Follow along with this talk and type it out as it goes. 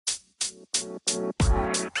Supervision.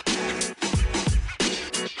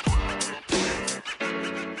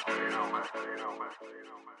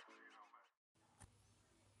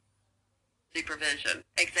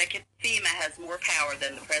 Executive FEMA has more power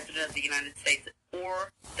than the President of the United States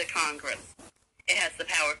or the Congress. It has the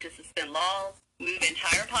power to suspend laws, move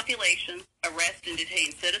entire populations, arrest and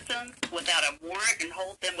detain citizens without a warrant, and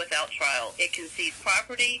hold them without trial. It can seize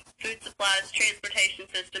property, food supplies, transportation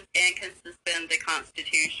systems, and can suspend the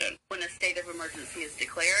Constitution. When a state of emergency is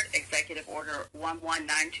declared, Executive Order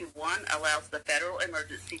 11921 allows the Federal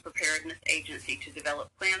Emergency Preparedness Agency to develop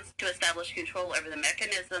plans to establish control over the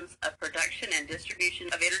mechanisms of production and distribution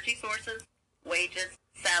of energy sources, wages,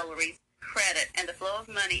 salaries, credit, and the flow of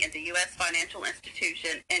money into U.S. financial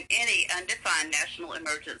institution in any undefined national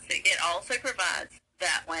emergency. It also provides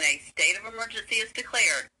that when a state of emergency is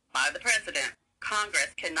declared by the President,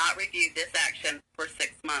 Congress cannot review this action for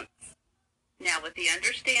 6 months. Now, with the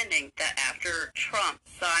understanding that after Trump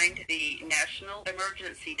signed the National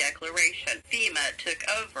Emergency Declaration, FEMA took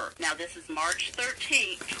over. Now, this is March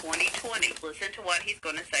 13, 2020. Listen to what he's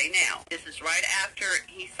going to say now. This is right after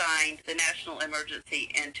he signed the National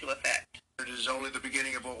Emergency into effect. It is only the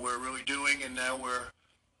beginning of what we're really doing, and now we're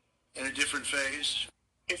in a different phase.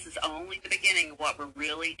 This is only the beginning of what we're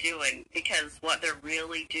really doing, because what they're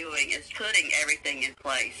really doing is putting everything in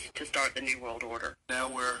place to start the New World Order. Now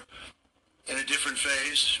we're in a different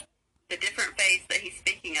phase. The different phase that he's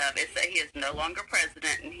speaking of is that he is no longer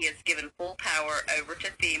president, and he has given full power over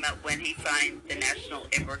to FEMA when he signed the National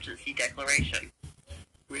Emergency Declaration.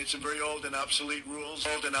 We had some very old and obsolete rules.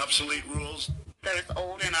 Those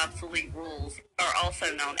old and obsolete rules are also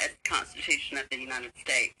known as the Constitution of the United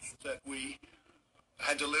States. That we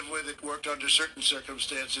had to live with. It worked under certain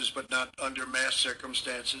circumstances, but not under mass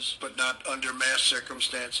circumstances.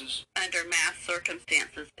 Under mass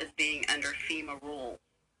circumstances is being under FEMA rule.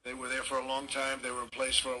 They were there for a long time. They were in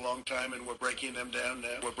place for a long time, and we're breaking them down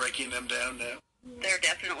now. They're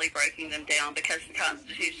definitely breaking them down because the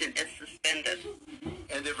Constitution is suspended.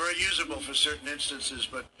 And they're very usable for certain instances,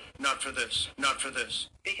 but not for this.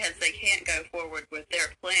 Because they can't go forward with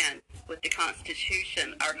their plan with the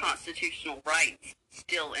Constitution, our constitutional rights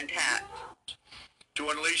still intact. To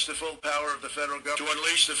unleash the full power of the federal government.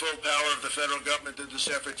 In this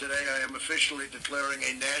effort today, I am officially declaring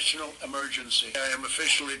a national emergency.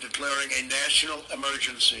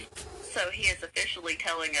 So he is officially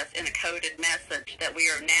telling us in a coded message that we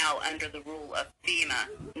are now under the rule of FEMA,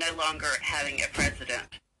 no longer having a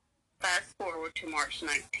president. Fast forward to March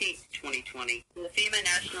 19, 2020, in the FEMA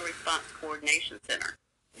National Response Coordination Center.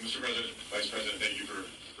 Mr. President, Vice President, thank you for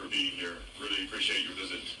being here. Really appreciate your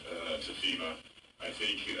visit to FEMA. I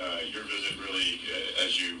think your visit really,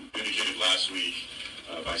 as you indicated last week,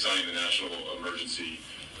 by signing the national emergency,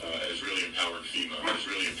 has really empowered FEMA.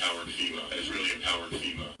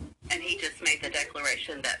 And he just made the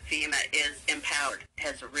declaration that FEMA is empowered,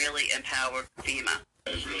 has really empowered FEMA.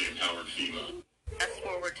 Fast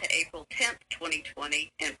forward to April 10th,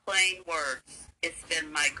 2020, in plain words, it's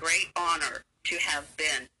been my great honor to have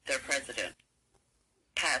been their president.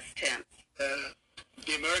 Past tense.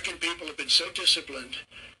 The American people have been so disciplined.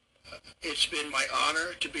 It's been my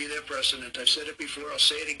honor to be their president. I've said it before. I'll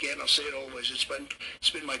say it again. I'll say it always. It's been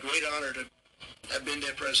my great honor to have been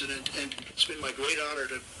their president, and it's been my great honor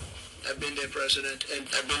to have been their president, and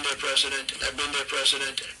I've been their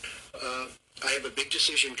president. I have a big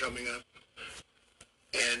decision coming up,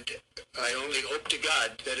 and I only hope to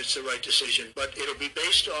God that it's the right decision. But it'll be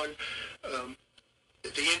based on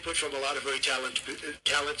the input from a lot of very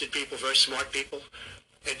talented people, very smart people,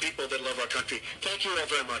 and people that love our country. Thank you all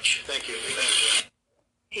very much. Thank you.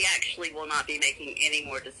 He actually will not be making any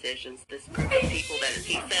more decisions. This group of people that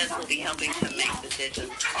he says will be helping to make decisions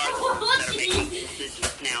are the ones that are making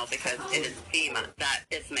decisions now, because it is FEMA that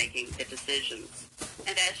is making the decisions.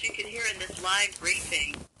 And as you can hear in this live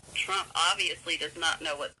briefing, Trump obviously does not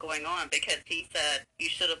know what's going on, because he said, you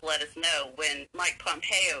should have let us know, when Mike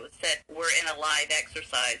Pompeo said, we're in a live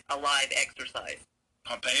exercise.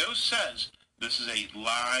 Pompeo says this is a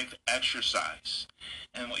live exercise.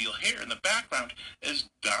 And what you'll hear in the background is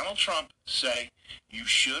Donald Trump say, you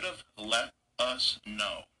should have let us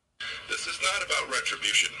know. This is not about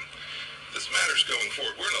retribution. This matters going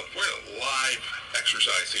forward. We're in a live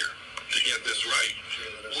exercise here to get this right.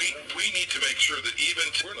 We need to make sure that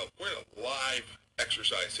we're in a live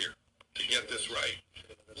exercise here to get this right.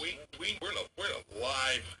 We're in a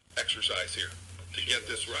live exercise here to get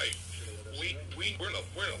this right. We're in a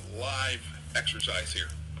live exercise here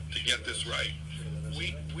to get this right.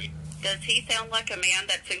 Does he sound like a man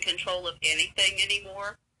that's in control of anything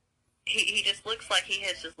anymore? He just looks like he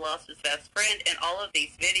has just lost his best friend in all of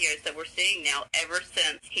these videos that we're seeing now ever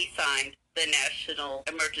since he signed the National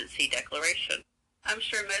Emergency Declaration. I'm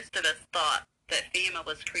sure most of us thought that FEMA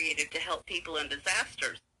was created to help people in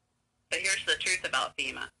disasters. But here's the truth about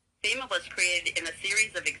FEMA. FEMA was created in a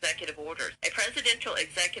series of executive orders. A presidential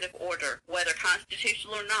executive order, whether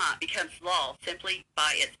constitutional or not, becomes law simply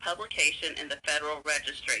by its publication in the Federal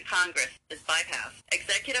Registry. Congress is bypassed.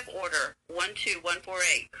 Executive Order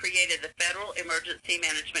 12148 created the Federal Emergency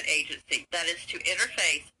Management Agency that is to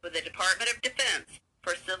interface with the Department of Defense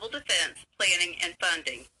for civil defense, planning, and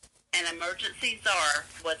funding. An emergency czar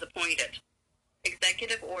was appointed.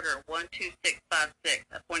 Executive Order 12656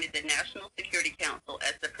 appointed the National Security Council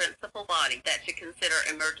as the principal body that should consider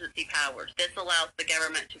emergency powers. This allows the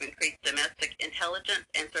government to increase domestic intelligence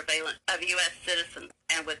and surveillance of U.S. citizens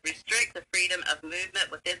and would restrict the freedom of movement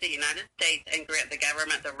within the United States and grant the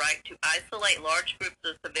government the right to isolate large groups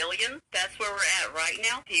of civilians. That's where we're at right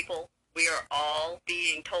now, people. We are all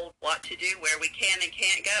being told what to do, where we can and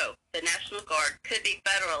can't go. The National Guard could be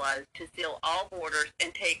federalized to seal all borders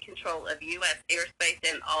and take control of U.S. airspace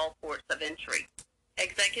and all ports of entry.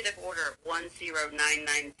 Executive Order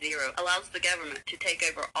 10990 allows the government to take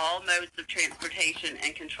over all modes of transportation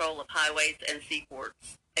and control of highways and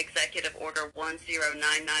seaports. Executive Order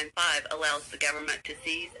 10995 allows the government to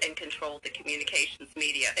seize and control the communications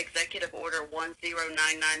media. Executive Order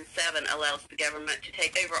 10997 allows the government to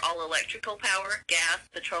take over all electrical power, gas,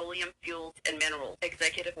 petroleum, fuels, and minerals.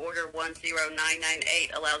 Executive Order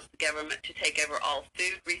 10998 allows the government to take over all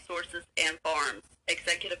food, resources, and farms.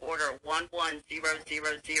 Executive Order 11000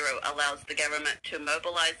 allows the government to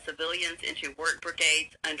mobilize civilians into work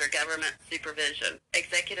brigades under government supervision.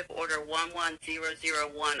 Executive Order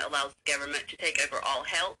 11001 allows the government to take over all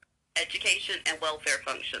health, education, and welfare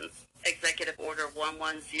functions. Executive Order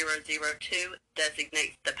 11002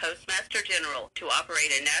 designates the Postmaster General to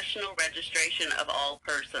operate a national registration of all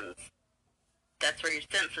persons. That's where your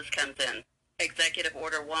census comes in. Executive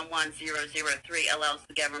Order 11003 allows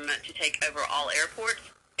the government to take over all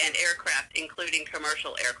airports and aircraft, including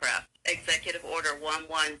commercial aircraft. Executive Order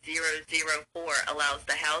 11004 allows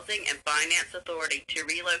the Housing and Finance Authority to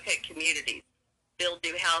relocate communities, build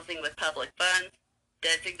new housing with public funds,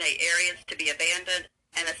 designate areas to be abandoned,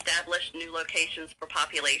 and establish new locations for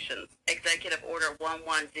populations. Executive Order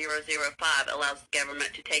 11005 allows the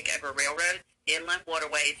government to take over railroads, inland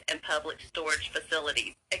waterways, and public storage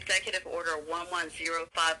facilities. Executive Order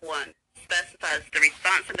 11051 specifies the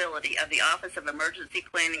responsibility of the Office of Emergency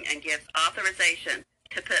Planning and gives authorization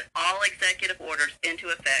to put all executive orders into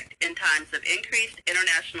effect in times of increased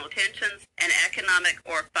international tensions and economic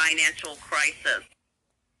or financial crisis.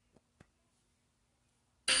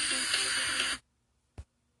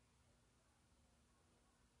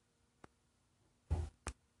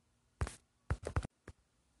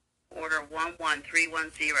 Order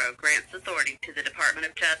 11310 grants authority to the Department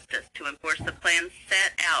of Justice to enforce the plans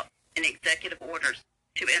set out in executive orders,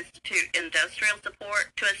 to institute industrial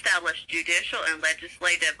support, to establish judicial and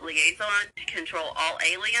legislative liaison, to control all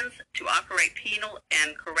aliens, to operate penal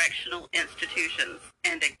and correctional institutions.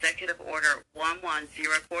 And Executive Order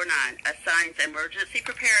 11049 assigns emergency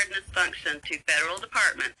preparedness function to federal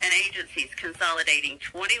departments and agencies, consolidating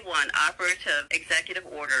 21 operative executive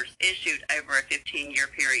orders issued over a 15-year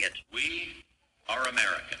period. We are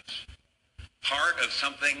Americans, part of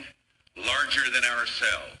something larger than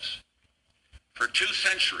ourselves. For 2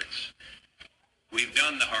 centuries, we've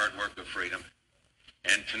done the hard work of freedom,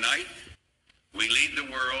 and tonight we lead the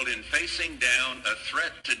world in facing down a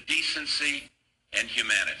threat to decency and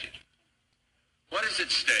humanity. What is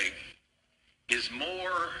at stake is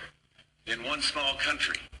more than one small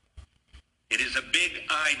country. It is a big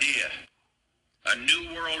idea, a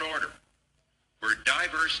new world order, where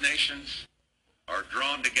diverse nations are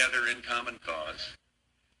drawn together in common cause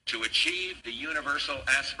to achieve the universal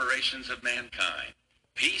aspirations of mankind: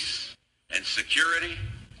 peace and security,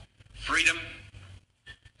 freedom,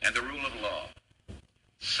 and the rule of law.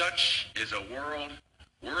 Such is a world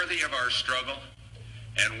worthy of our struggle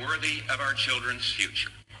and worthy of our children's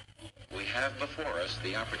future. We have before us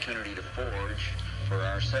the opportunity to forge for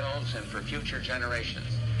ourselves and for future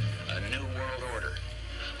generations a new world order,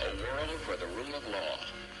 a world where the rule of law,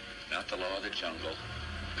 not the law of the jungle,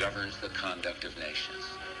 governs the conduct of nations.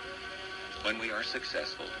 When we are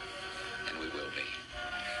successful, and we will be,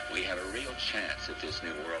 we have a real chance at this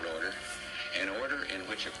new world order, an order in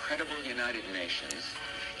which a credible United Nations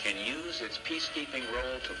can use its peacekeeping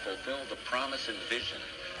role to fulfill the promise and vision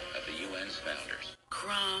of the UN's founders.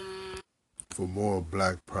 Crumb. For more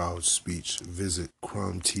Black Proud speech, visit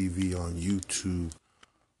Crumb TV on YouTube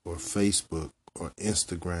or Facebook or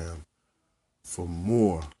Instagram for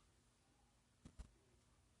more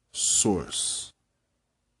source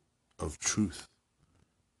of truth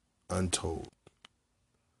untold.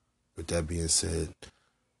 With that being said,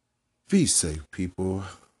 be safe, people.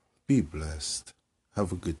 Be blessed.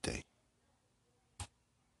 Have a good day.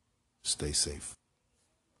 Stay safe.